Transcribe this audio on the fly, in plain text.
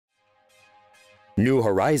New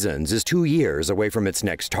Horizons is 2 years away from its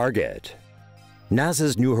next target.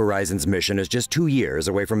 NASA's New Horizons mission is just 2 years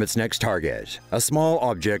away from its next target, a small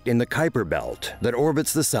object in the Kuiper Belt that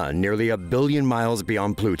orbits the Sun nearly 1 billion miles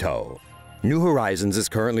beyond Pluto. New Horizons is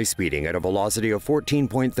currently speeding at a velocity of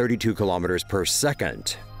 14.32 kilometers per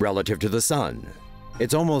second relative to the Sun.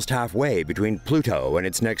 It's almost halfway between Pluto and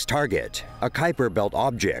its next target, a Kuiper Belt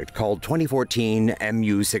object called 2014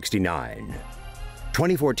 MU69.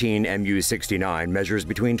 2014 MU69 measures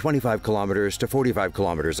between 25 kilometers to 45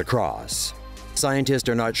 kilometers across. Scientists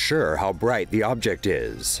are not sure how bright the object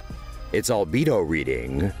is. Its albedo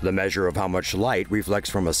reading, the measure of how much light reflects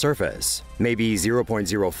from a surface, may be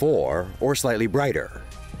 0.04 or slightly brighter.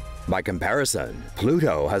 By comparison,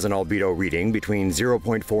 Pluto has an albedo reading between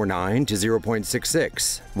 0.49 to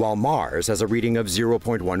 0.66, while Mars has a reading of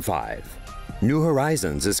 0.15. New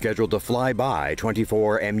Horizons is scheduled to fly by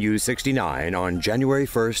 24 MU69 on January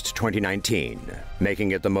 1, 2019,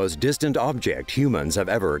 making it the most distant object humans have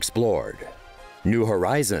ever explored. New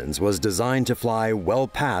Horizons was designed to fly well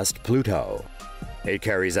past Pluto. It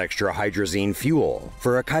carries extra hydrazine fuel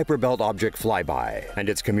for a Kuiper Belt object flyby, and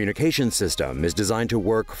its communication system is designed to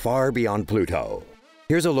work far beyond Pluto.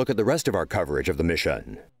 Here's a look at the rest of our coverage of the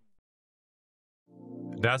mission.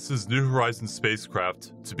 NASA's New Horizons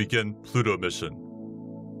spacecraft to begin Pluto mission.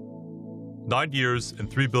 9 years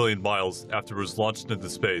and 3 billion miles after it was launched into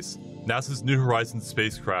space, NASA's New Horizons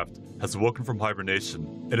spacecraft has awoken from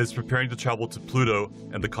hibernation and is preparing to travel to Pluto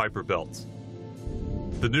and the Kuiper Belt.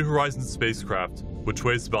 The New Horizons spacecraft, which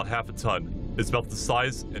weighs about half a ton, is about the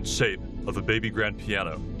size and shape of a baby grand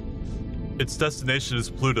piano. Its destination is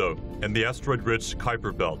Pluto and the asteroid-rich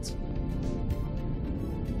Kuiper Belt.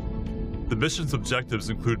 The mission's objectives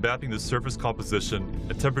include mapping the surface composition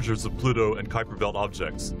and temperatures of Pluto and Kuiper Belt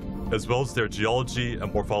objects, as well as their geology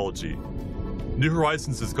and morphology. New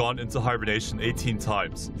Horizons has gone into hibernation 18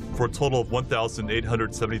 times, for a total of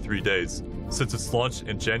 1,873 days, since its launch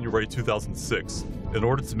in January 2006, in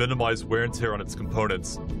order to minimize wear and tear on its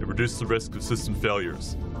components and reduce the risk of system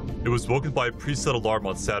failures. It was woken by a preset alarm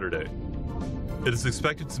on Saturday. It is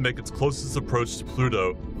expected to make its closest approach to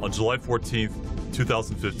Pluto on July 14,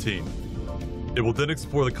 2015. It will then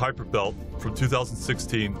explore the Kuiper Belt from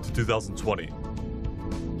 2016 to 2020.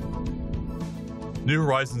 New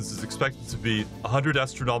Horizons is expected to be 100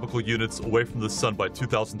 astronomical units away from the Sun by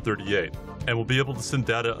 2038, and will be able to send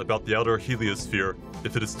data about the outer heliosphere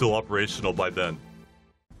if it is still operational by then.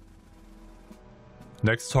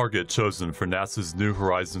 Next target chosen for NASA's New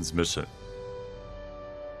Horizons mission.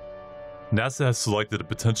 NASA has selected a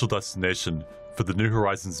potential destination for the New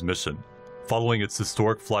Horizons mission, following its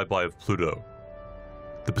historic flyby of Pluto.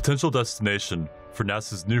 The potential destination for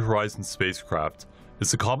NASA's New Horizons spacecraft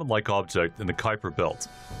is a comet-like object in the Kuiper Belt,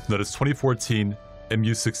 known as 2014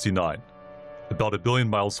 MU69, about 1 billion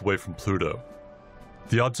miles away from Pluto.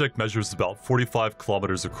 The object measures about 45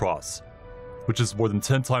 kilometers across, which is more than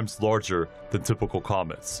 10 times larger than typical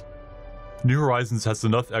comets. New Horizons has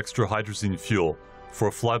enough extra hydrazine fuel for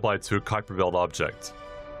a flyby to a Kuiper Belt object.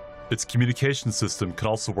 Its communication system can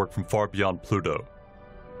also work from far beyond Pluto.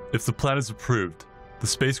 If the plan is approved, the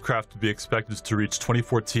spacecraft would be expected to reach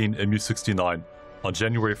 2014 MU69 on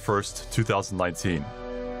January 1, 2019.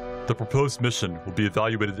 The proposed mission will be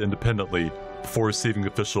evaluated independently before receiving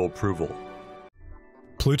official approval.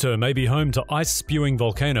 Pluto may be home to ice-spewing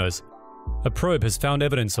volcanoes. A probe has found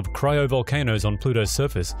evidence of cryovolcanoes on Pluto's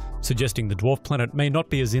surface, suggesting the dwarf planet may not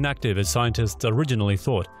be as inactive as scientists originally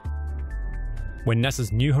thought. When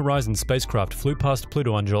NASA's New Horizons spacecraft flew past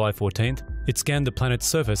Pluto on July 14th, it scanned the planet's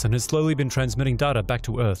surface and has slowly been transmitting data back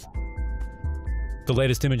to Earth. The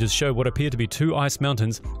latest images show what appear to be 2 ice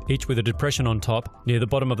mountains, each with a depression on top near the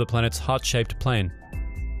bottom of the planet's heart-shaped plain.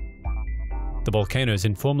 The volcanoes,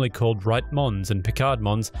 informally called Wright Mons and Picard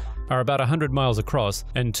Mons, are about 100 miles across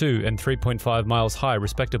and 2 and 3.5 miles high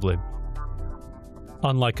respectively.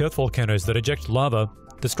 Unlike Earth volcanoes that eject lava,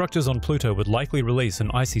 the structures on Pluto would likely release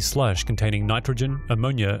an icy slush containing nitrogen,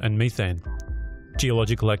 ammonia, and methane.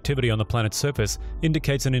 Geological activity on the planet's surface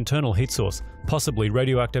indicates an internal heat source, possibly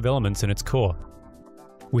radioactive elements in its core.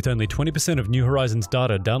 With only 20% of New Horizons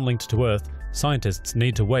data downlinked to Earth, scientists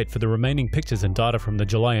need to wait for the remaining pictures and data from the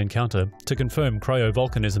July encounter to confirm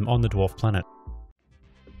cryovolcanism on the dwarf planet.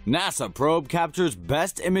 NASA probe captures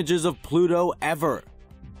best images of Pluto ever.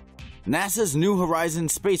 NASA's New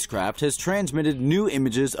Horizons spacecraft has transmitted new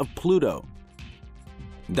images of Pluto.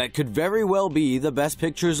 That could very well be the best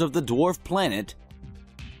pictures of the dwarf planet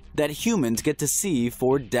that humans get to see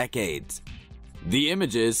for decades. The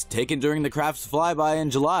images, taken during the craft's flyby in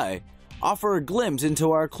July, offer a glimpse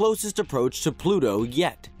into our closest approach to Pluto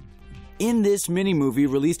yet. In this mini-movie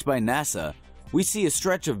released by NASA, we see a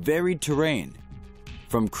stretch of varied terrain,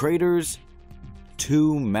 from craters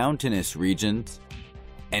to mountainous regions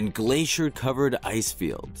and glacier-covered ice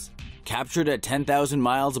fields. Captured at 10,000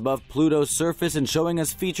 miles above Pluto's surface and showing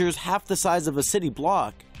us features half the size of a city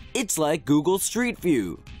block, it's like Google Street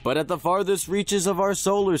View, but at the farthest reaches of our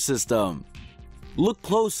solar system. Look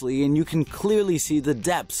closely and you can clearly see the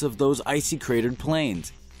depths of those icy cratered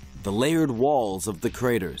plains, the layered walls of the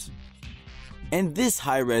craters. And this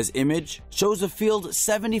high-res image shows a field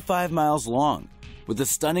 75 miles long, with a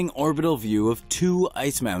stunning orbital view of 2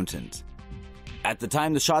 ice mountains. At the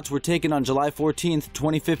time the shots were taken on July 14,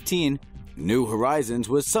 2015, New Horizons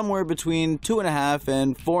was somewhere between 2.5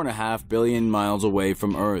 and 4.5 billion miles away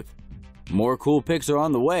from Earth. More cool pics are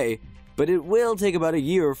on the way, but it will take about a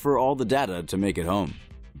year for all the data to make it home.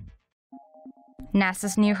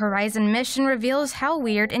 NASA's New Horizons mission reveals how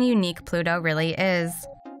weird and unique Pluto really is.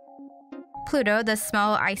 Pluto, the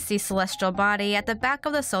small icy celestial body at the back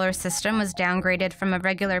of the solar system, was downgraded from a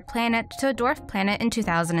regular planet to a dwarf planet in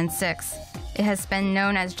 2006. It has been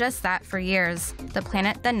known as just that for years, the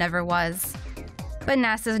planet that never was. But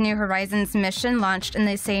NASA's New Horizons mission, launched in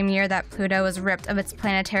the same year that Pluto was ripped of its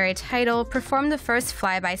planetary title, performed the first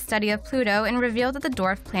flyby study of Pluto and revealed that the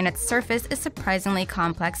dwarf planet's surface is surprisingly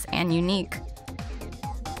complex and unique.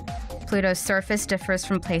 Pluto's surface differs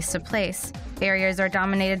from place to place. Areas are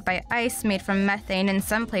dominated by ice made from methane in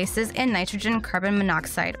some places and nitrogen carbon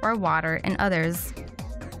monoxide, or water, in others.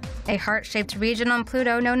 A heart-shaped region on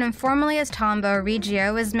Pluto, known informally as Tombaugh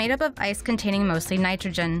Regio, is made up of ice containing mostly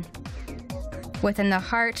nitrogen. Within the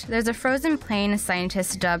heart, there's a frozen plain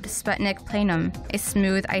scientists dubbed Sputnik Planum, a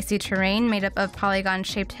smooth, icy terrain made up of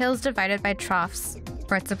polygon-shaped hills divided by troughs.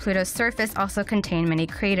 Parts of Pluto's surface also contain many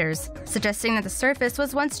craters, suggesting that the surface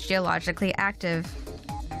was once geologically active.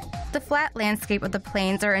 The flat landscape of the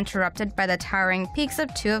plains are interrupted by the towering peaks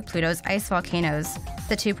of 2 of Pluto's ice volcanoes,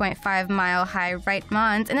 the 2.5-mile-high Wright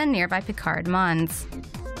Mons and the nearby Picard Mons.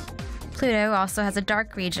 Pluto also has a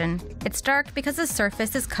dark region. It's dark because the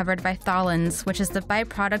surface is covered by tholins, which is the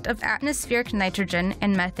byproduct of atmospheric nitrogen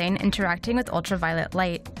and methane interacting with ultraviolet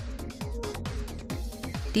light.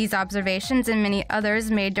 These observations and many others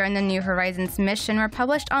made during the New Horizons mission were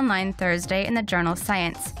published online Thursday in the journal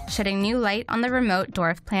Science, shedding new light on the remote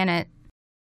dwarf planet.